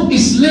 What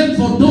is left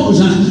for those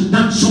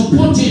that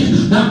support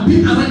him, that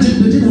been around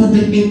him, they did what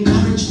they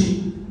encouraged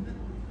him.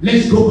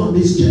 Let's go on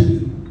this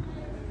journey.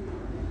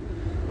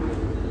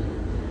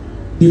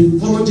 They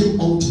followed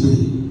him all the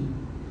way.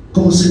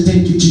 Come on, say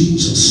thank you,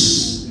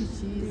 Jesus.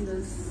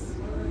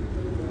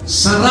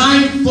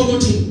 Sarai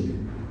followed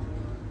him.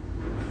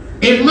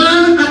 A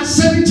man at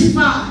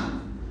 75,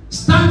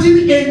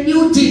 starting a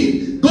new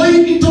thing,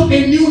 going into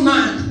a new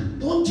land.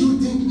 Don't you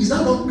think, is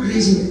that not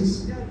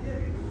craziness?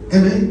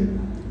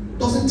 Amen.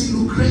 Doesn't it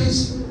look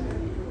crazy?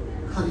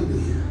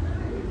 Hallelujah.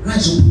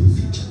 Rise up on your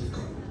feet, child of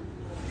God.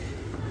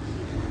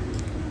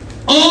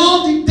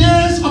 All the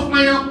days of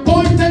my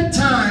appointed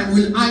time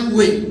will I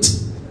wait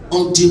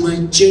until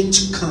my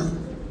change come.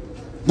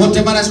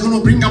 Whatever is going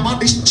to bring about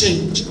this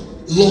change,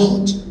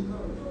 Lord,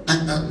 I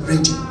am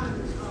ready.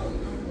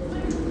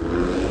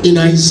 In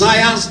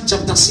Isaiah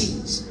chapter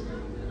 6,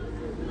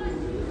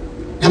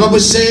 the Bible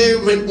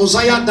says, when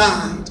Uzziah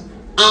died,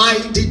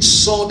 I did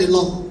saw the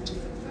Lord.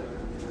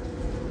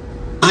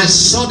 I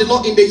saw the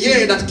Lord in the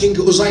year that King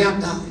Uzziah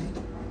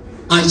died.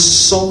 I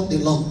saw the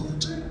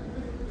Lord.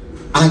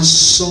 I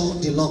saw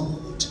the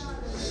Lord.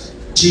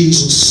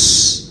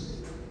 Jesus.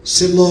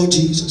 Say, Lord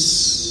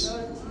Jesus,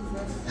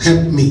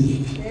 help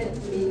me.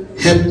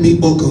 Help me,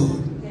 oh God.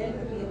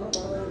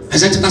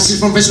 Isaiah chapter 6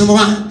 from verse number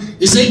 1.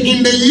 He said,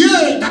 in the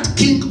year that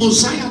King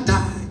Uzziah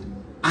died,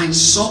 I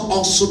saw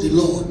also the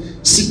Lord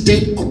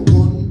seated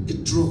upon a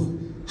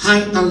throne,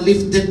 high and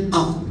lifted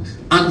up,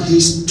 and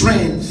his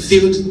train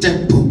filled the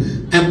temple.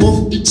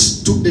 Above it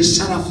stood the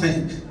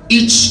seraphim.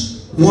 Each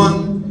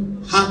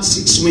one had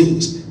 6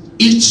 wings.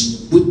 Each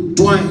with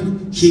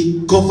twine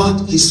he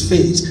covered his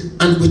face,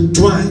 and with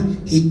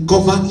twine he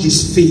covered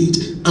his feet,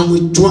 and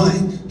with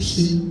twine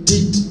he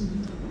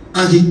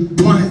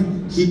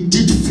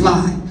did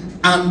fly.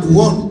 And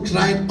one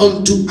cried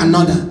unto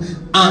another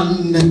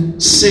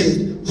and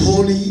said,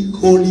 Holy,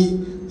 holy,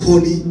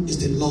 holy is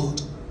the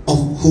Lord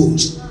of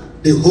hosts.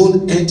 The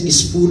whole earth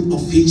is full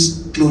of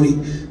his glory.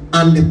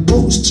 And the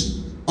post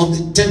of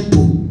the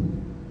temple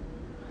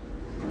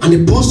and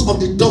the post of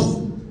the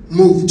door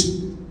moved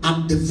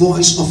at the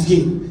voice of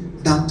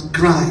him that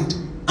cried,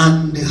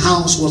 and the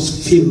house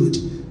was filled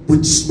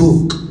with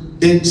smoke.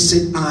 Then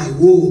said I,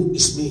 woe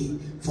is me,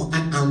 for I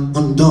am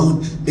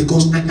undone,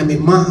 because I am a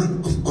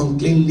man of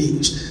unclean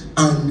lips,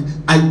 and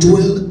I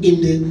dwell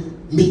in the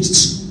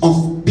midst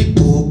of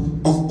people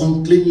of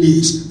unclean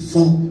lips,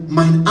 for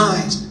mine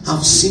eyes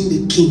have seen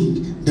the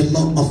King, the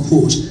Lord of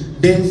hosts.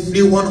 Then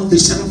flew one of the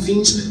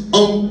seraphims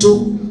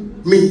unto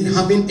me,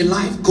 having a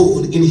live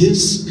coal in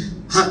his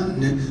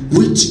hand,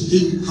 which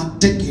he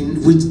had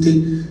taken with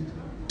the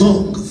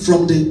tongue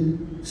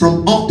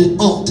from off the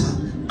altar,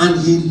 and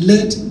he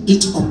laid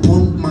it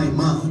upon my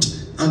mouth,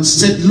 and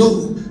said,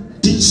 Lo,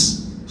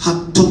 this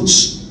hath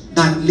touched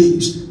thy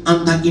lips,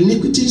 and thy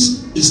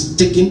iniquities is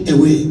taken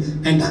away,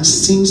 and thy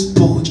sins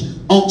purged.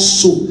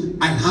 Also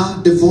I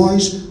heard the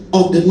voice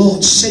of the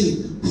Lord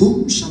saying,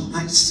 Whom shall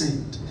I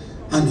send,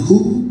 and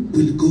who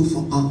will go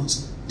for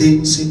us?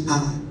 Then said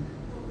I,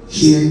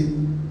 Here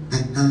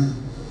I am.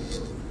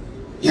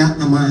 Here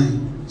am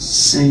I,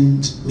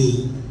 send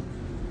me.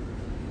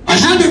 I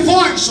heard the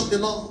voice of the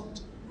Lord.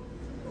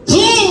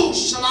 Who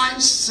shall I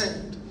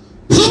send?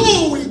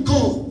 Who will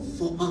go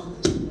for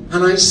us?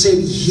 And I said,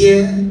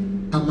 Here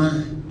am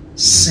I,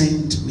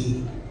 send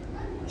me.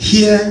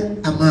 Here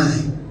am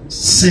I,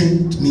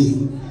 send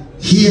me.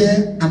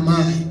 Here am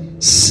I,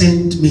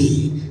 send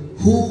me.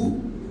 Who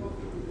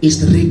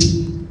is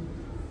ready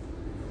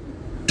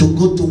to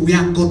go to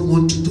where God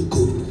wants you to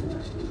go?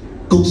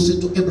 God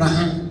said to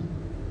Abraham,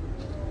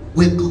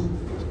 wake up,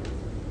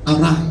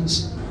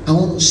 arise. I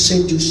want to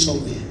send you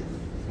somewhere.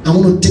 I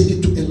want to take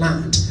you to a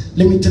land.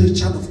 Let me tell you,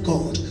 child of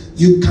God,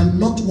 you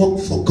cannot work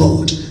for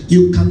God.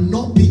 You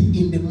cannot be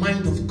in the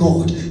mind of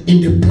God, in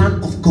the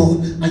plan of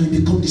God, and you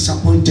become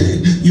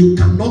disappointed. You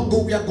cannot go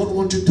where God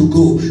wants you to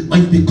go,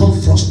 and you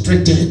become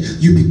frustrated.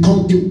 You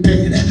become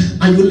impaired.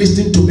 Are you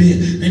listening to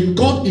me? And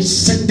God is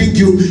sending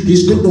you.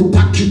 He's going to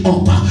back you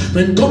up.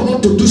 When God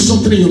wants to do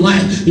something in your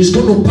life, He's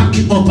going to back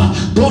you up.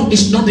 God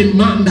is not a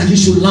man that He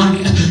should lie.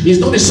 He's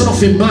not the son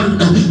of a man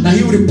that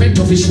He will repent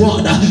of His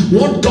word.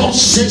 What God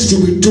says He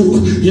will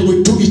do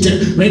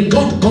it. When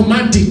God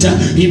commands it,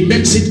 He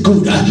makes it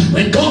good.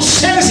 When God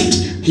says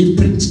it, He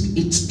brings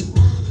it to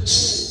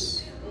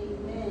pass.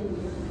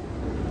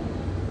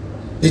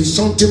 If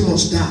something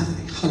must die,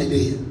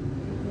 hallelujah.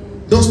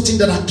 Those things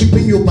that are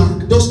keeping you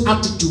back, those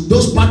attitudes,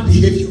 those bad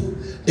behavior,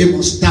 they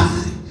must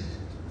die.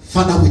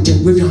 Father, we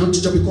can wave your hand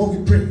to them because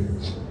we pray.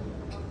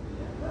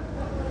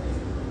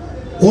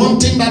 One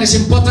thing that is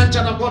important,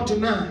 child of God,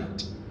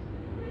 tonight,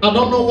 I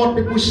don't know what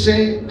people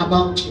say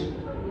about you,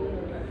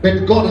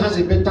 but God has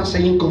a better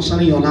saying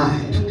concerning your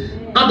life.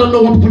 I don't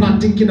know what people are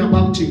thinking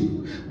about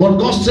you, but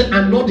God said,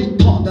 I know the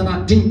thought that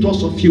I think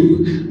towards of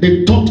you,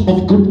 the thought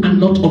of good and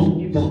not of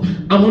evil.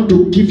 I want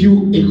to give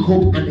you a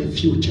hope and a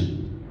future.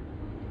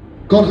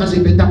 God has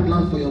a better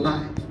plan for your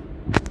life.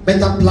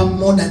 Better plan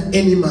more than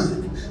any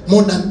man,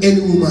 more than any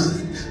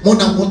woman, more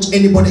than what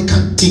anybody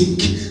can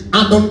think.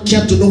 I don't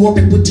care to know what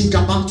people think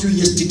about you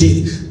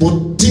yesterday,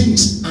 but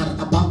things are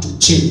about to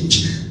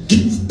change.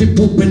 Give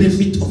people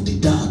benefit of the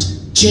doubt.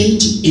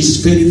 Change is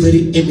very,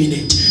 very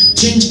imminent.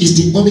 Change is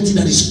the only thing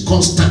that is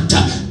constant.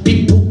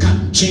 People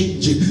can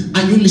change.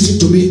 And you listen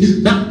to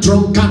me, that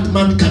drunkard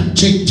man can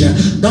change.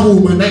 That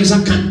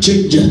womanizer can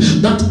change.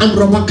 That armed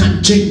robber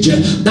can change.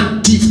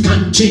 That thief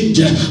can change.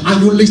 Are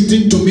you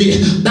listening to me?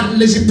 That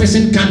lazy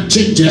person can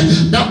change.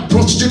 That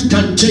prostitute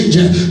can change.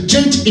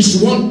 Change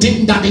is one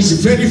thing that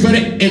is very,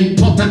 very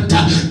important.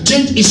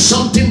 Change is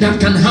something that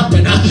can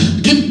happen.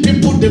 Give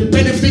people the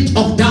benefit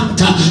of that,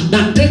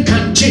 that they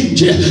can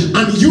change.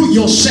 And you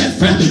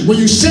yourself, when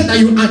you say that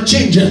you are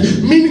changed,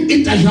 mean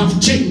it that you have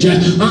changed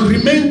and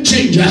remain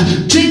changed.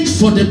 Change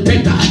for the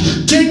better,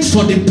 change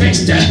for the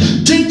best,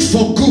 change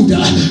for good,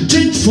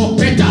 change for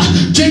better,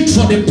 change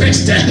for the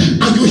best.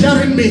 Are you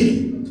hearing me?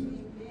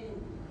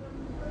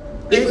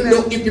 Even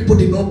though if people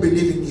did not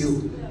believe in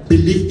you,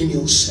 believe in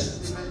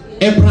yourself.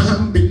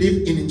 Abraham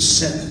believed in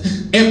himself.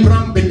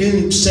 Abraham believed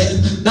in himself.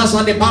 That's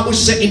what the Bible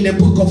said in the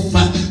book of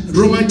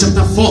Romans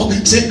chapter 4.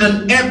 Say,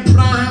 and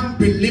Abraham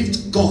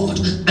believed God,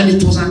 and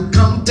it was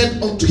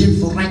accounted unto him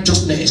for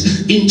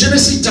righteousness. In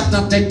Genesis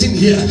chapter 13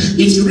 here,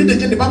 if you read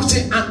again, the Bible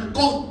says, and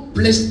God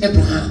blessed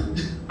Abraham.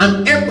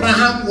 And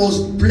Abraham was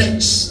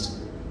blessed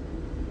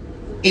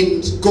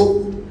in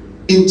gold,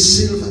 in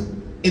silver,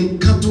 in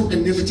cattle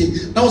and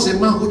everything. That was a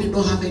man who did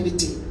not have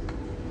anything.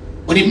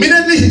 But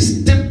immediately he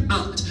stepped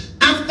out.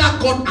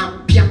 After God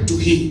appeared to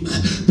him,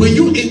 when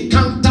you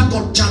encounter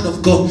God, child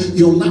of God,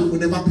 your life will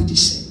never be the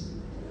same.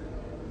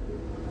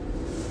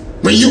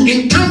 When you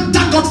encounter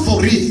God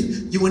for real,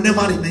 you will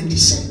never remain the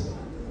same.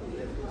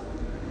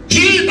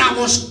 He that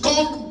was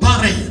called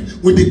barren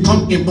will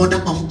become a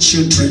mother of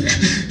children.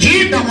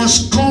 He that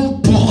was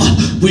called poor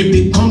will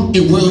become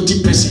a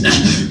wealthy person.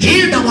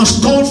 He that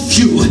was called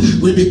few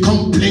will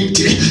become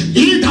plenty.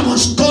 He that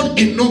was called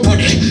a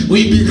nobody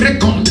will be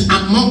reckoned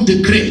among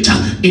the great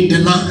in the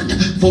land.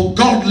 For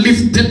God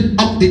lifted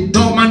up the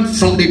doorman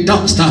from the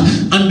dust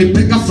and the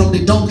beggar from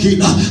the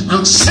dunghill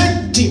and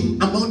set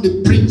him among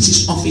the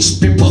princes of his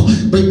people.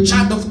 But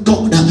child of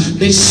God,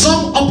 the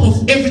sum up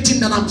of everything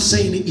that I'm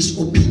saying is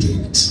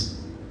obedience.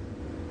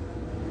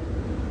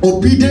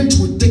 Obedience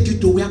will take you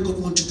to where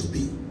God wants you to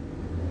be.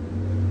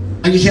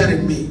 Are you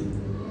hearing me?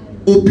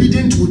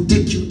 Obedience will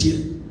take you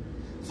there.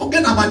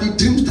 Forget about the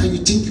dreams that you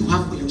think you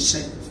have for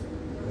yourself.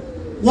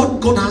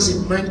 What God has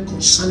in mind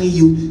concerning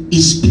you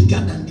is bigger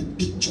than the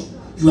picture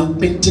you are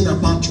painting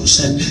about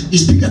yourself.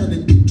 It's bigger than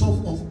the picture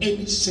of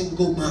any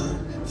single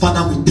man.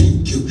 Father, we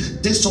thank you.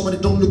 Tell somebody,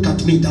 don't look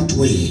at me that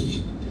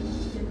way.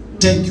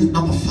 Thank you,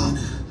 Abba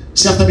Father.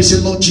 Say after me,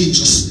 say, Lord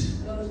Jesus,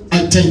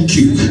 I thank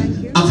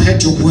you. I've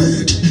heard your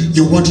word.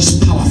 Your word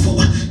is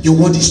powerful. Your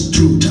word is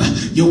truth.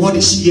 Your word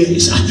is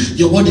yes.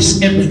 Your word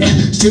is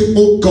eminent. Say,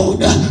 oh God,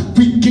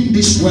 quicken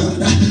this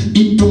word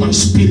into my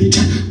spirit.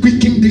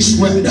 Quicken this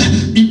word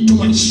into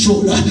my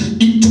soul,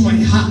 into my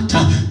heart,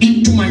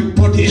 into my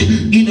body.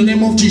 In the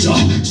name of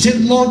Jesus. Say,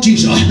 Lord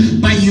Jesus,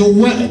 by your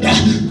word,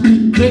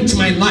 recreate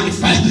my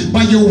life.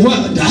 By your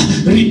word,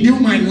 renew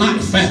my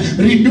life.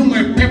 Renew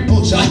my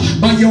purpose.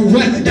 By your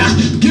word,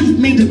 give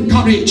me the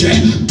courage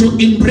to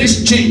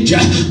embrace change.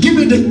 Give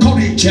me the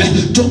courage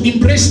to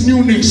embrace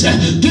newness.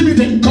 Give me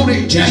the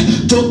courage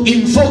to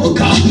invoke.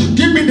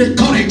 Give me the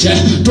courage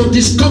to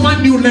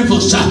discover new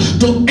levels,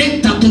 to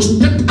enter, to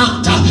step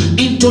out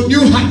into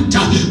new height.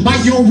 By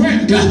your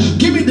word,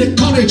 give me the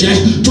courage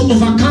to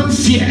overcome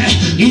fear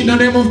in the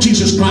name of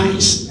Jesus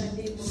Christ.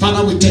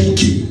 Father, we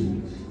thank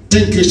you.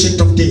 Thank you, Saint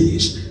of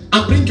Days.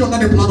 I bring you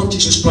under the blood of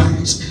Jesus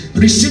Christ.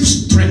 Receive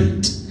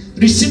strength,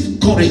 receive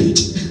courage,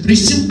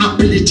 receive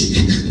ability,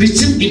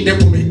 receive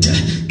enablement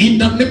in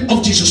the name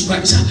of Jesus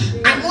Christ.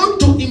 I want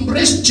to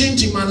embrace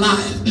change in my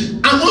life.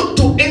 I want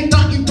to enter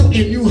into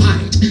a new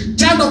height.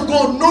 Child of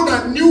God, know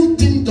that new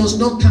thing does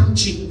not come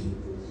cheap.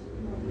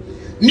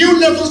 New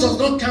levels does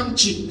not come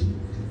cheap.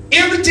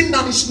 Everything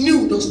that is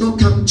new does not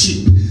come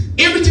cheap.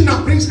 Everything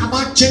that brings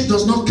about change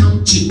does not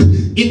come cheap.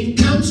 It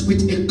comes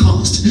with a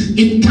cost.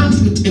 It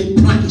comes with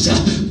a price. price.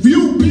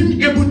 You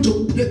being able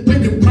to pay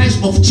the price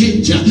of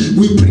change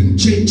will bring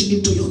change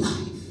into your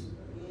life.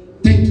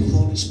 Thank you,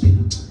 Holy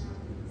Spirit.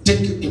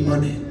 Thank you,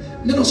 Emmanuel.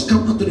 Let us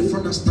come out to the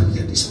front and stand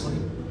here this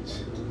morning.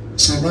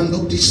 As I round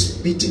up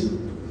this meeting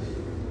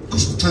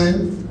because of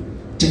time.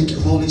 Thank you,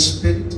 Holy Spirit.